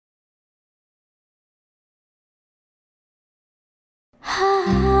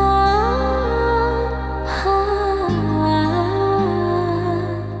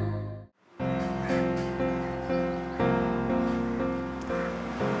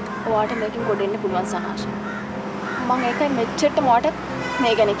ඔයාට මේකෙන් ගොඩ එන්න පුළුවන් සනාෂ. මම ඒකයි මෙච්චරට මොකට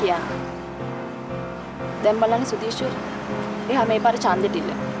මේ ගැන කියන්නේ. දැන් බලන්න සුදීෂ්වර. එයා මේ පාර ඡන්දෙට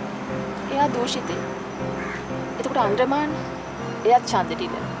ඉල්ල. එයා දූෂිතේ. එතකොට අන්ද්‍රමාන එයාත් ඡන්දෙට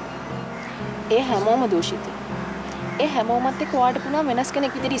ඉල්ල. ඒ හැමෝම දූෂිතේ. ඒ හැමෝමත් එක්ක ඔයාට පුළුවන් වෙනස්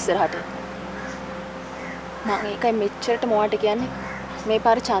කෙනෙක් විදිහට ඉස්සරහට. මම ඒකයි මෙච්චරට මොකට කියන්නේ මේ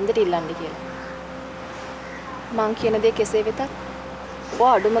පාර ඡන්දෙට ඉල්ලන්න කියලා. මං කියන දේ කෙසේ වෙතත්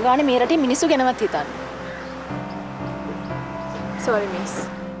ඔයා අඩුම ගානේ මේ රටේ මිනිස්සු ගැනවත් හිතන්න. Sorry miss.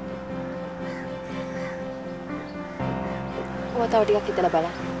 ඔයා තව ටිකක් හිතලා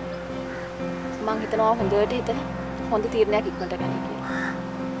බලන්න. මං හිතනවා හොඳට හිතලා හොඳ තීරණයක් ඉක්මනට ගන්න කියලා.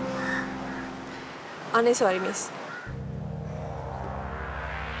 අනේ sorry miss.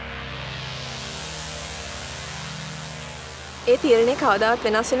 ඒ තීරණේ කවදාවත්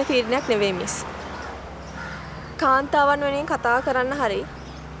වෙනස් වෙන තීරණයක් නෙවෙයි මිස්. කාන්තාවන් වෙනුවෙන් කතා කරන්න හරි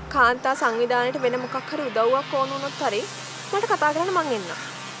කාන්තා සංවිධානයට වෙන මොකක් හරි උදව්වක් ඕන වුණොත් හරි මට කතා කරන්න මං එන්නම්.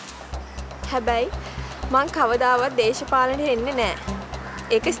 හැබැයි මං කවදාවත් දේශපාලනයට එන්නේ නැහැ.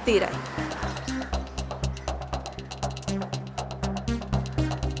 ඒක ස්ථිරයි.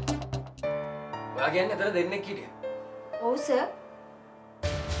 ඔයා කියන්නේ අතන දෙන්නෙක් හිටියා. ඔව් සර්.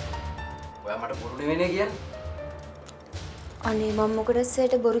 ඔයා මට බොරු නෙවෙයිනේ කියන්නේ. අනේ මම මොකටද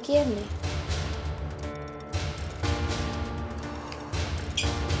සර්ට බොරු කියන්නේ?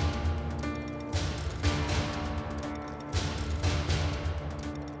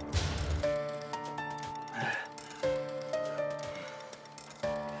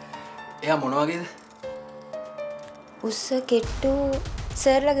 එයා මොන වගේද? උස්ස කෙට්ටු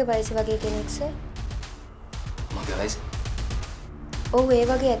සර්ලගේ වයස වගේ කෙනෙක් සර්. මගේ වයස? ඔව් ඒ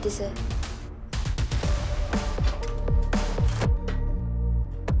වගේ ඇති සර්.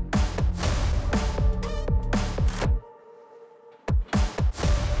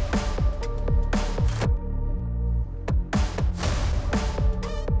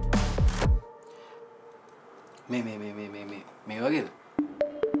 මේ වගේද?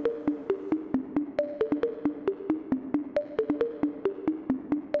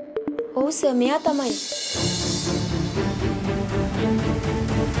 ඔව් සර් මෙයා තමයි.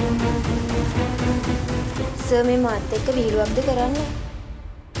 සර් මේ මාත් එක්ක විහිළුවක්ද කරන්නේ?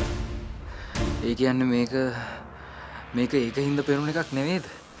 ඒ කියන්නේ මේක ඒකින්ද පෙරුණ එකක් නෙවෙයිද?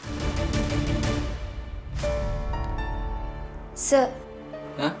 සර්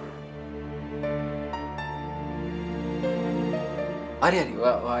හරි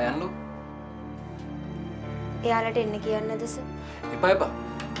ඔයා යන්නු. එයාලට එන්න කියන්නද සර්? එපා.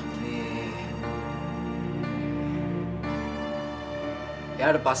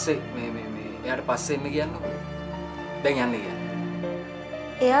 එයාට පස්සේ එයාට පස්සේ එන්න කියන්නකො. දැන් යන්න කියන්න.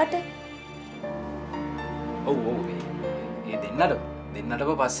 එයාට? ඔව් ඒ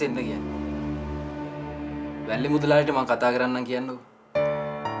දෙන්නටම පස්සේ එන්න කියන්න. වැල්ලි මුදලාලිට මම කතා කරන්නම් කියන්නකො.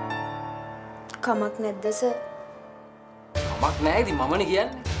 කමක් නැද්ද සර්? කමක් නැහැ ඉතින් මමනේ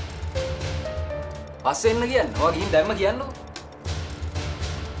කියන්නේ. පස්සේ එන්න කියන්න. ඔයා ගිහින් දැම්ම කියන්නකො.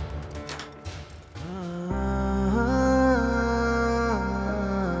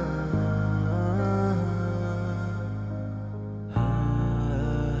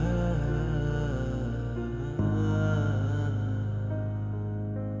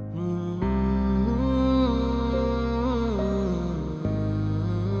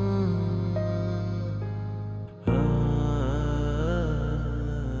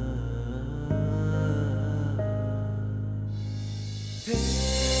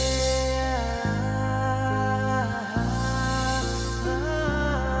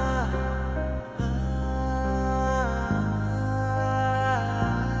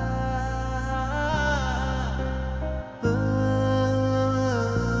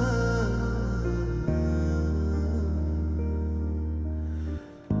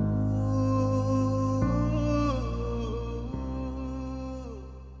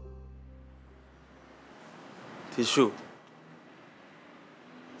 තිෂු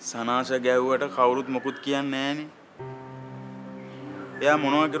සනාෂ ගැව්වට කවුරුත් මොකුත් කියන්නේ නැහනේ. එයා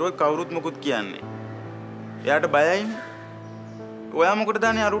මොනවා කරුවත් කවුරුත් මොකුත් කියන්නේ. එයාට බයයිනේ. ඔයා මොකටද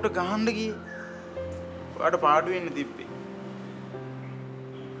අනේ අරුට ගහන්න ගියේ? ඔයාට පාඩු වෙන්න තිබ්බේ.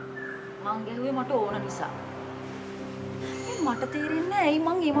 මං ගැහුවේ මට ඕන නිසා. මට තේරෙන්නේ නැහැ ඇයි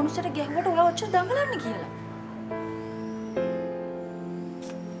මං මේ මනුස්සයට ගැහුවට ඔයා ඔච්චර දඟලන්නේ කියලා.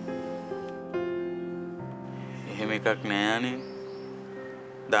 එහෙම එකක් නෑ අනේ.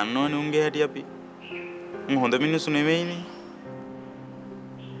 දන්නවනේ උන්ගේ හැටි අපි. උන් හොඳ මිනිස්සු නෙවෙයිනේ.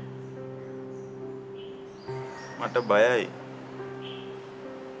 මට බයයි.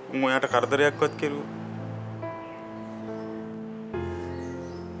 උන් ඔයාට කරදරයක්වත් කෙරුවා.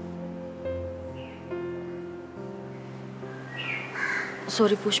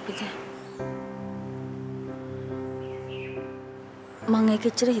 සෝරි පුෂ්පිත. මං ඒක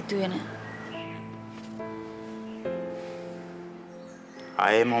එච්චර හිතුවේ නෑ.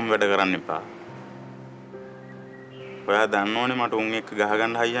 ආයේ මොම් වැඩ කරන්න එපා. ඔයා දන්නවනේ මට උන් එක්ක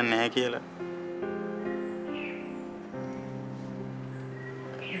ගහගන්න හයියන්නේ නැහැ කියලා.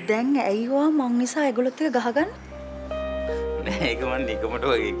 දැන් ඇයි ඔයා මං නිසා ඒගොල්ලොත් එක්ක ගහගන්න? නෑ ඒක මන් නිකමට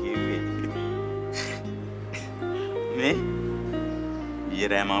වගේ කිව්වේ. මේ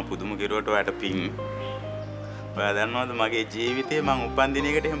ඊයරෑ මම පුදුම කෙරුවට ඔයාට පින්. ඔයා දන්නවද මගේ ජීවිතේ මං උපන්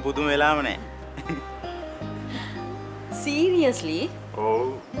දිනයකට එහෙම පුදුම වෙලාම නෑ. සීරියස්ලි? ඔව්.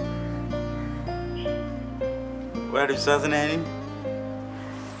 ඔයාට විශ්වාස නැහැනේ?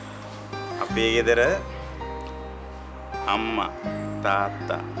 අපේ ගෙදර අම්මා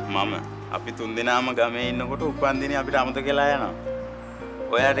තාත්තා මම අපි තුන්දෙනාම ගමේ ඉන්නකොට උපන් දිනේ අපිට අමතක වෙලා යනවා.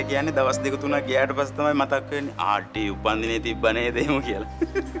 ඔයාට කියන්නේ දවස් දෙක තුනක් ගියාට පස්සේ තමයි මතක් වෙන්නේ ආටි උපන් දිනේ තිබ්බ නේද එහෙම කියලා.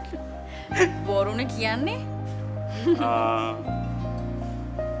 බොරුනේ කියන්නේ?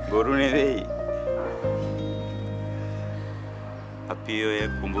 බොරු නෙවෙයි. අපි ඔය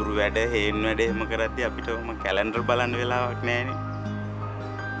කුඹුරු වැඩ හේන් වැඩ එහෙම කරද්දී අපිට ඔහම කැලෙන්ඩර් බලන්න වෙලාවක් නැහැනේ.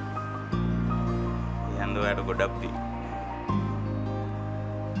 යන්න ඔයාට ගොඩක් පිං.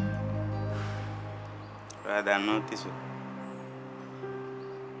 ඔයා දන්නවද තිසු?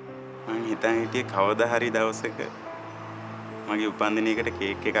 මං හිතන් හිටියේ කවදා හරි දවසක මගේ උපන් දිනයකට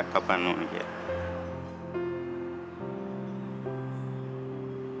කේක් එකක් කපන්න ඕන කියලා.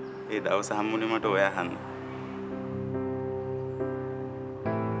 ඒ දවස හම්බුනේ මට ඔයා හන්ද.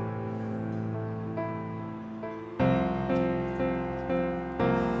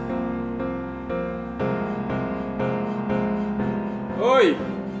 Oi!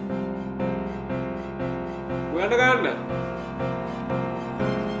 Bukan kan?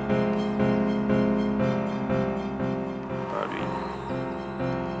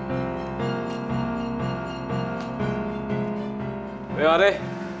 Are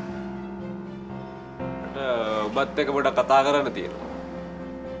ඔබත් එක්ක පොඩක් කතා කරන්න තියෙනවා.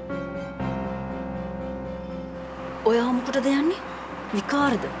 ඔයා මොකටද යන්නේ?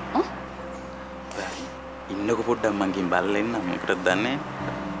 විකාරද? ඉන්නකො පොඩ්ඩක් මං ගිහින් බලලා එන්න මොකටද දන්නේ?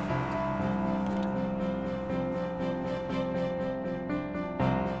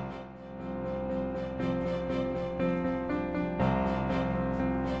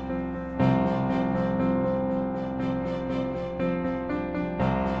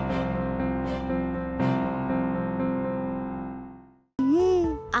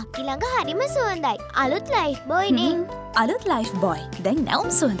 අක්කිළඟ හරිම සුවඳයි. අලුත් ලයිෆ් බොයි නේ. අලුත් ලයිෆ් බොයි දැන් නැවුම්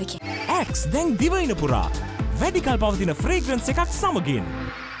සුවඳකින්. X දැන් දිවයින පුරා වැඩිකල් පවතින ෆ්‍රේග්‍රන්ස් එකක් සමගින්.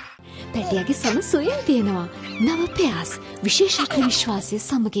 පැටියගේ සම සුවයෙන් තියෙනවා. නව පෙයාස් විශේෂඥ විශ්වාසය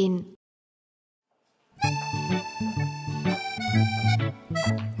සමගින්.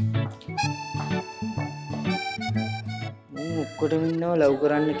 ඔක්කොටම ඉන්නව ලව්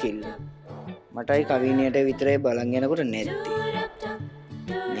කරන්න කිල්ල. මටයි කවිනියට විතරයි බලන් යනකොට නැත්තේ.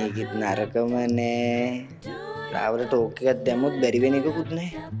 මේකෙත් නරකම නෑ. රාවල ටෝක් එකක් දැම්මොත් බැරි වෙන එකකුත්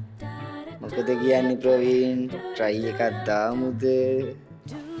නෑ. මොකද කියන්නේ ප්‍රවීන් try එකක් දාමුද?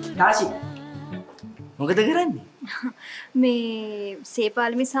 නාසි. මොකද කරන්නේ? මේ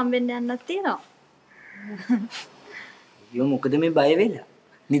සේපාලිමි සම්බෙන්න යන්නත් තියෙනවා. යෝ මොකද මේ බය වෙලා?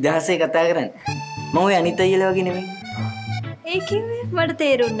 නිදහසේ කතා කරන්නේ. මම ඔය අනිත් අයියලා වගේ නෙමෙයි. ඒ කිව්වේ මට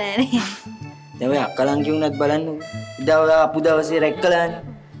තේරුන්නේ නෑනේ. දැන් ඔය අක්කලන් කියුණත් බලන්නකො. ඉදා ඔය අපු දවසේ රැක්කලානේ.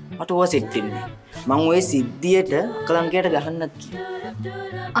 මට ඕවා සෙට් වෙන්නේ. මං ඔය සිද්ධියට අක්කලන්කයට ගහන්නත් කිව්වා.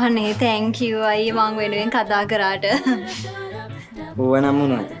 අනේ thank you අයියේ මං වෙනුවෙන් කතා කරාට. ඕව නම්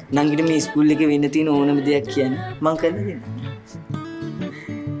මොනවද? නංගිට මේ ස්කූල් එකේ වෙන්න තියෙන ඕනම දෙයක් කියන්න මං කරලා දෙන්න.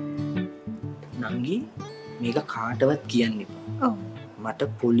 නංගි මේක කාටවත් කියන්න එපා. ඔව්.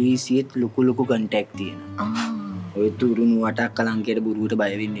 මට පොලිසියෙත් ලොකු කන්ටැක්ට් තියෙනවා. ඔය තුරුණු වට අක්කලන්කයට බොරුවට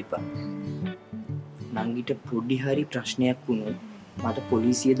බය වෙන්න එපා. නංගිට පොඩි හරි ප්‍රශ්නයක් වුණොත් මට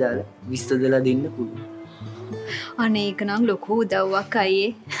පොලිසිය දාලා විසඳලා දෙන්න පුළුවන්. අනේ ඒක නම් ලොකු උදව්වක්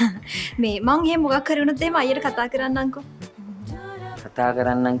අයියේ. මේ මං එහෙම මොකක් හරි වුණොත් එහෙම අයියට කතා කරන්නම්කෝ. කතා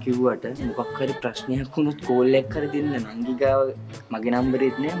කරන්නම් කිව්වට මොකක් හරි ප්‍රශ්නයක් වුණොත් කෝල් එකක් කර දෙන්න. නංගි ගාව මගේ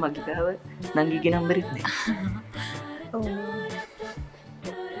නම්බරෙත් නෑ, මගේ ගාව නංගිගේ නම්බරෙත් නෑ. ඔව්.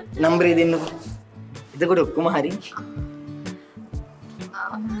 නම්බරේ දෙන්නකෝ. එතකොට ඔක්කොම හරි.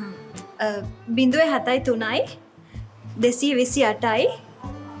 073යි 228යි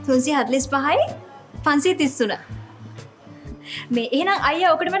 345යි 533. මේ එහෙනම්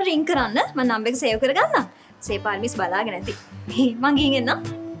අයියා ඔකට මට රින් කරන්න. මම නම්බර් එක සේව් කරගන්නම්. සේපාල් මිස් බලාගෙන ඇති. මං ගිහින් එන්නම්.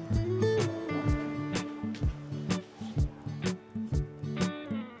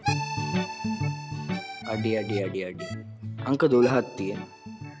 අඩි අංක 12ක් තියෙන.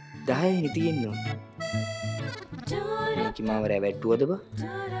 10 තියෙන්න ඕන. මේක මාව රැවට්ටුවද බා?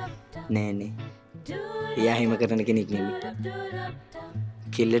 නෑ නේ. එයා හිම කරන කෙනෙක් නෙමෙයි.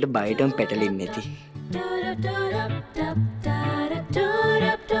 කෙල්ලට බයටම පැටලෙන්නේ නැති.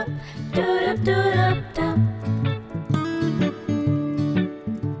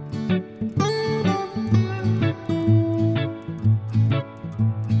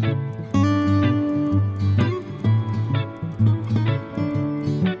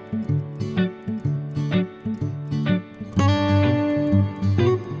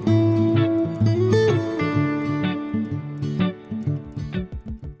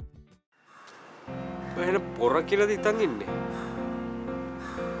 කියලා හිතන් ඉන්නේ.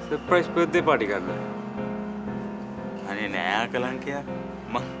 සර්ප්‍රයිස් බර්ත්ඩේ පාටි ගන්න. අනේ නෑ කලංකයා.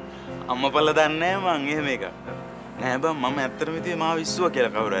 මං අම්මපල්ලා දන්නේ නෑ මං එහෙම එකක්. නෑ බං මම ඇත්තටම ඉතින් මාව විශ්ුවා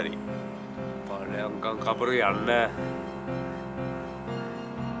කියලා කවුරු හරි. පාලයන්කම් කපරු යන්න.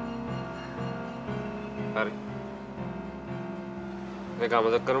 හරි. මේක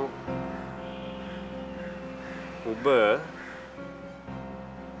අමතක කරමු. ඔබ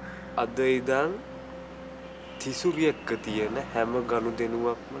අද ඉඳන් තිසුරියක තියෙන හැම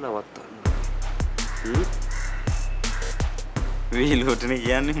ගනුදෙනුවක්ම නවත්තන්න. වීලුවටනේ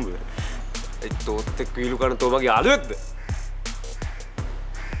කියන්නේ උඹ. ඒ තෝත් එක්ක වීලු කරන තෝ මගේ යාළුවෙක්ද?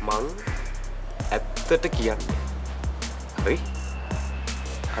 මං ඇත්තට කියන්නේ. හරි?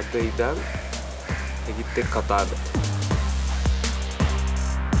 අද ඉඳන් එකිට එක්ක කතා කරමු.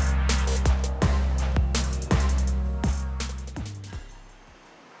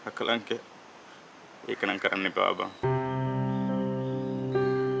 අකලංකේ ඒක නම් කරන්න එපා බං.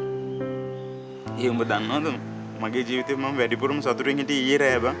 ඒ උඹ දන්නවද මගේ ජීවිතේ මම වැඩිපුරම සතුටින් හිටියේ ඊයේ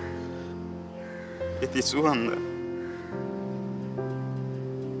රෑ බං. ඒ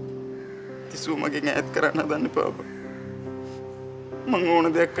තිසු මගෙන් ඈත් කරන්න හදන්න එපා බං. මං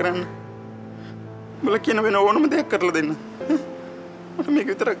ඕන දෙයක් කරන්න. උඹලා කියන වෙන ඕනම දෙයක් කරලා දෙන්න. මට මේක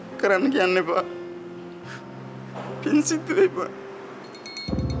විතර කරන්න කියන්න එපා. පින්සිත් වෙයි බං.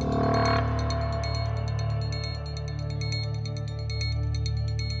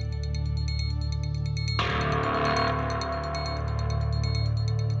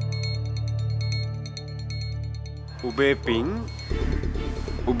 උබේ පින්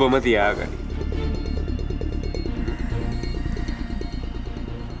උබම තියාගනි.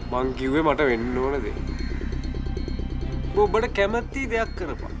 මං කිව්වේ මට වෙන්න ඕන දේ. ඔබට කැමති දෙයක්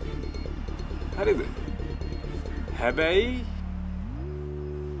කරපන්. හරිද? හැබැයි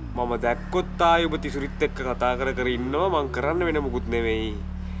මම දැක්කොත් ආයේ ඔබ තිසුරිත් එක්ක කතා කර ඉන්නවා. මං කරන්න වෙන මොකුත් නෙවෙයි.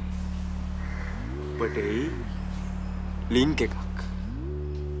 ඔබට ලින්ක් එකක්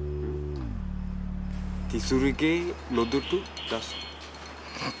තිසුරිගේ නොදුටු දස්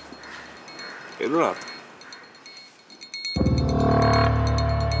එනවා.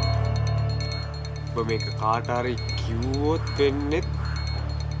 ඔබ මේක කාට හරි කිව්වොත් වෙන්නේ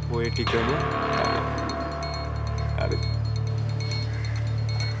ඔය ටිකම තමයි. හරි.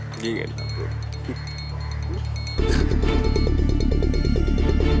 ගියගෙන.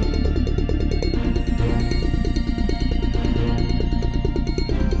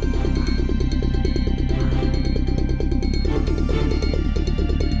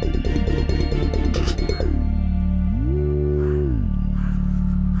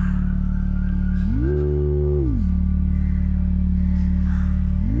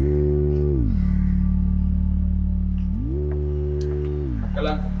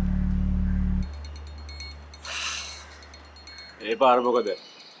 ඒ පාර මොකද?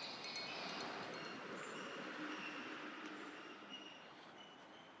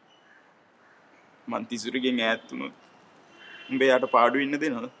 මං තිසුරිගෙන් ඈත් වුණොත් උඹ යාට පාඩු ඉන්න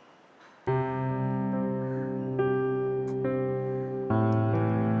දෙනවද?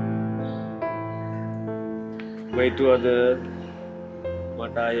 වයිටුවද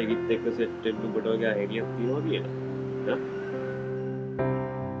මට ආයෙත් එක්ක සෙට් වෙන්න ඔබට වගේ හැලියක් තියෙනවා කියලා.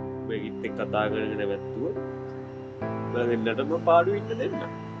 ඔබෙත් එක්ක කතා කරගෙන නැවතුව මම දෙන්නටම පාඩු ඉන්න දෙන්න.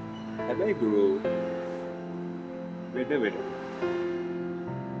 හැබැයි බ්‍රෝ වෙඩ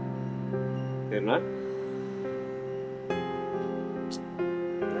තේරුණාද?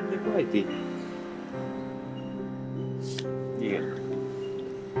 නැත්නම් කොයිද? ඊයේ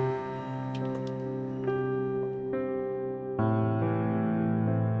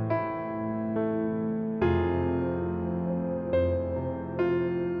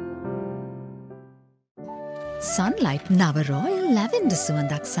Sunlight නව රොයල් ලැවෙන්ඩර්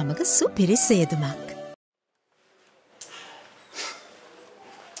සුවඳක් සමග සුපිරි සේදුමක්.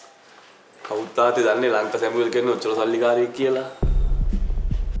 කවුතාති දන්නේ ලංක සැමුවෙල් කියන ඔච්චර සල්ලිකාරයෙක් කියලා.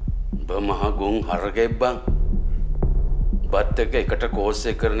 උඹ මහ ගොන් හරකෙක් බං. ඔබත් එක්ක එකට කෝස්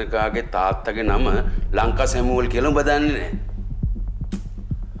එක කරන කාගේ තාත්තගේ නම ලංකා සැමුවල් කියලා ඔබ දන්නේ නැහැ.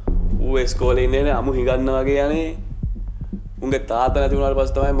 ඌ ඉස්කෝලේ ඉන්නේ අමු හිඟන්න වගේ යන්නේ. උන්ගේ තාත්තා නැති වුණාට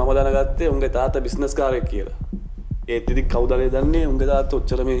පස්සේ තමයි මම දැනගත්තේ උන්ගේ තාත්තා බිස්නස් කාරයෙක් කියලා. ඒත් ඉතින් කවුද දන්නේ උන්ගේ තාත්තා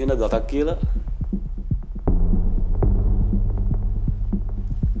ඔච්චර මේ හින දතක් කියලා.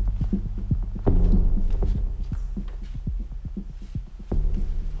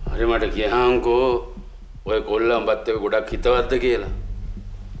 හරි මට කියහන්කෝ ඔය කොල්ලා උඹත් එක්ක ගොඩක් හිතවත්ද කියලා.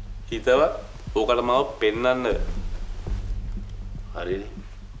 හිතවත්? ඕකට මාව පෙන්නන්න. හරිනේ.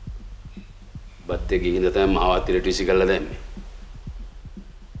 බත් එක්ක ගිහින් තමයි මාවත් ඉලෙක්ට්‍රිසි කරලා දැම්මේ.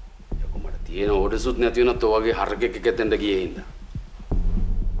 යකෝ මට තියෙන ඕඩර්ස්ුත් නැති වෙනත් ඔය වගේ හරකෙක් එක දෙන්න ගියේ හින්දා.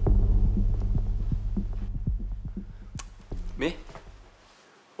 මේ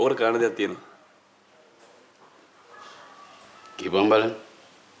ඕකට කරන්න දෙයක් තියෙනවා. කිව්වම් බලන්න.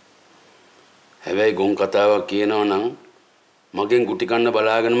 හැබැයි ගොන් කතාවක් කියනවා නම් මගෙන් ගුටි කන්න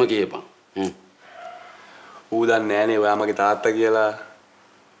බලාගෙනම කියපන්. ඌ දන්නේ නෑනේ ඔයා මගේ තාත්තා කියලා.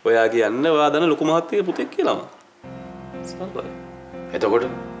 ඔයා කියන්නේ ඔයා දන්න ලොකු මහත්තයාගේ පුතෙක් කියලාම. සල්පයි.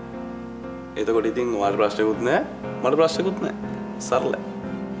 එතකොට ඉතින් ඔයාට ප්‍රශ්නකුත් නෑ මට ප්‍රශ්නකුත් නෑ. සරලයි.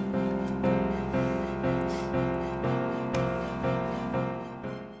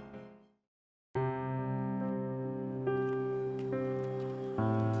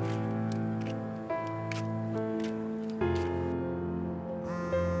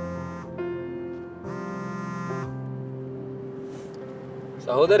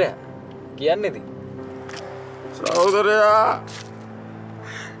 සහෝදරයා කියන්නේද? සහෝදරයා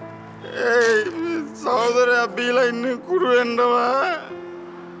සහෝදරයා බීලා ඉන්නේ කුරු වෙන්නම.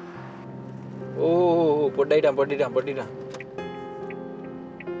 ඕ පොඩ්ඩයිට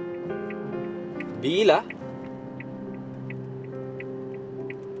බීලා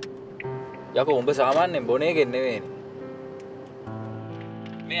යකෝ උඹ සාමාන්‍යයෙන් බොන එකෙන් නෙවෙයිනේ.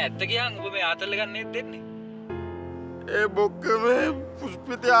 මේ ඇත්ත කියන් උඹ මේ ආතල් ගන්නෙත් දෙන්නේ. ඒ බොක්ක මේ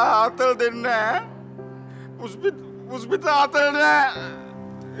පුෂ්පිත ආතල් දෙන්නේ නැහැ. පුෂ්පිත ආතල් නෑ.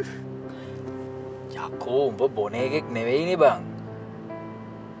 යකෝ උඹ බොන එකෙක් නෙවෙයිනේ බං.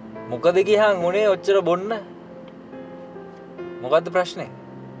 මොකද ගියන් උනේ ඔච්චර බොන්න? මොකද්ද ප්‍රශ්නේ?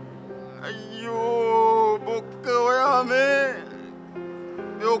 අයියෝ බොක්ක ඔයා මේ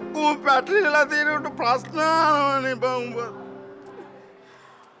ඔක්කොම පැටලිලා තියෙනට ප්‍රශ්න අහනවනේ බං උඹ.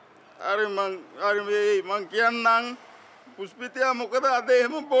 හරි මං කියන්නම් පුෂ්පිතයා මොකද අද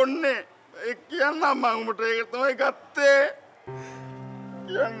එහෙම බොන්නේ? ඒ කියන්නම් මං උඹට ඒක තමයි ගත්තේ.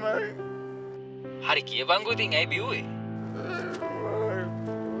 කියන්න. හරි කියපන්කෝ ඉතින් ඇයි බිව්වේ?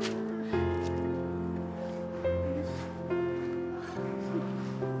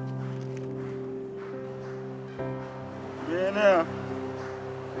 නෑ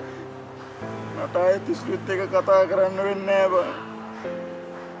මට ආයෙත් ස්විත් එක කතා කරන්න වෙන්නේ නෑ බං.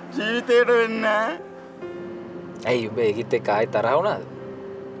 ජීවිතේට වෙන්නේ නෑ. ඇයි උඹ ඒකිට එක්ක ආයෙත් තරහ වුණාද?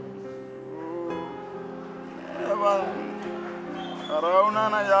 නෑ බං. තරහ වුණා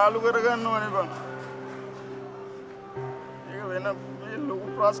නම් යාළු කරගන්න ඕනේ බං. ඒක වෙන මේ ලොකු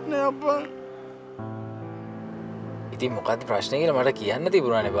ප්‍රශ්නයක් බං. ඉතින් මොකද්ද ප්‍රශ්නේ කියලා මට කියන්න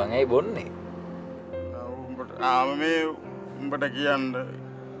තිබුණානේ බං. ඇයි බොන්නේ? මේ උඹට කියන්න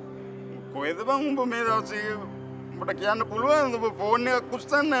කොහෙද බං උඹ මේ දවසේ උඹට කියන්න පුළුවන් උඹ ෆෝන් එකක්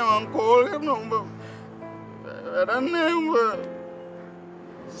උස්සන්නේ මං කෝල් කරනවා උඹ වැඩන්නේ උඹ.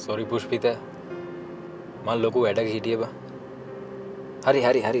 සෝරි පුෂ්පිත මං ලොකු වැඩක හිටියේ බං.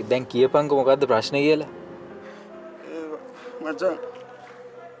 හරි දැන් කියපන්කෝ මොකද්ද ප්‍රශ්නේ කියලා. මචං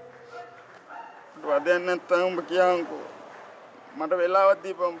වදෙන් නැත්නම් උඹ කියන්කෝ මට වෙලාවක්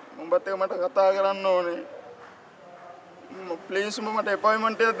දීපන් උඹත් එක්ක මට කතා කරන්න ඕනේ. ප්ලීස් මට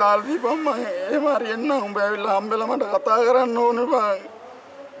අපොයින්ට්මන්ට් එක දාලා දීපන් මම එහෙම හරියන්න උඹ ඇවිල්ලා හම්බෙලා මට කතා කරන්න ඕනේ බං.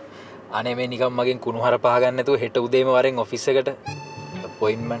 අනේ මේ නිකන් මගෙන් කුණුහර පහ ගන්න නැතුව හෙට උදේම වරෙන් ඔෆිස් එකට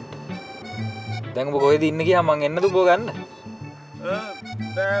අපොයින්ට්මන්ට්. දැන් උඹ කොහෙද ඉන්නේ කියලා මං එන්නද උඹ ගන්න?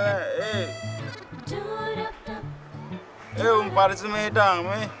 උඹ පරිස්සමෙන්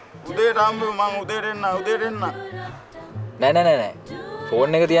මේ උදේට හම්බ මං උදේට එන්න. නෑ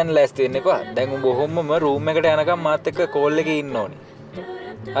ෆෝන් එක තියන්න ලෑස්ති වෙන්න එපා. දැන් උඹ ඔහොමම රූම් එකට යනකම් මාත් එක්ක කෝල් එකේ ඉන්න ඕනේ.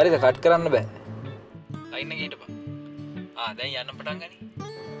 හරිද? කට් කරන්න බෑ. ලයින් එකේ හිටපන්. දැන් යන්න පටන් ගනි.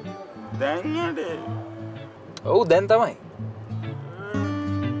 දැන් යන්නේ. ඔව් දැන් තමයි.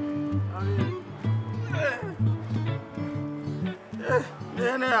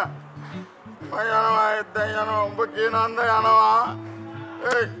 නෑ මම යනවා දැන් යනවා උඹ කියන හන්ද යනවා.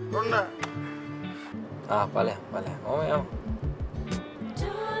 ඔන්න. ඵලයන්. ඔය යමු.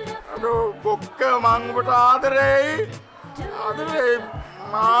 අඩෝ බොක්ක මං ඔබට ආදරෙයි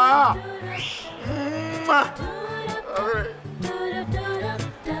මා ආදරෙයි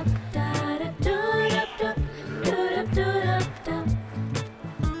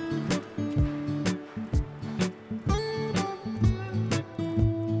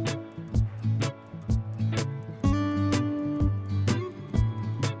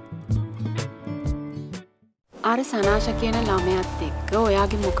අර සනාෂ කියන ළමයාත් එක්ක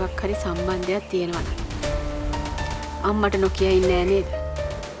ඔයාගේ මොකක් හරි සම්බන්ධයක් තියෙනවා නේද? අම්මට නොකිය ඉන්නේ නෑ නේද?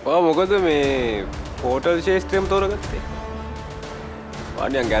 ඔයා මොකද මේ හෝටල් ශේෂ්ත්‍රයම තෝරගත්තේ?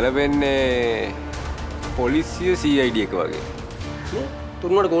 වානියන් ගැලපෙන්නේ පොලිසිය CID එක වගේ. නේ?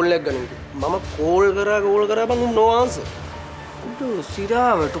 තුන්වට කෝල් එකක් ගන්න. මම කෝල් කරා බං නෝ ආන්සර්. උඩ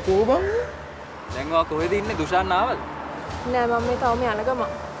සිරාවට කොබන්. දැන් ඔයා කොහෙද ඉන්නේ? දුෂාන් ආවද? නෑ මම මේ තවම යන ගම.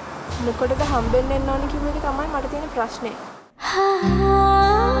 මොකටද හම්බෙන්න එන්න ඕනේ කිව්ව එක තමයි මට තියෙන ප්‍රශ්නේ.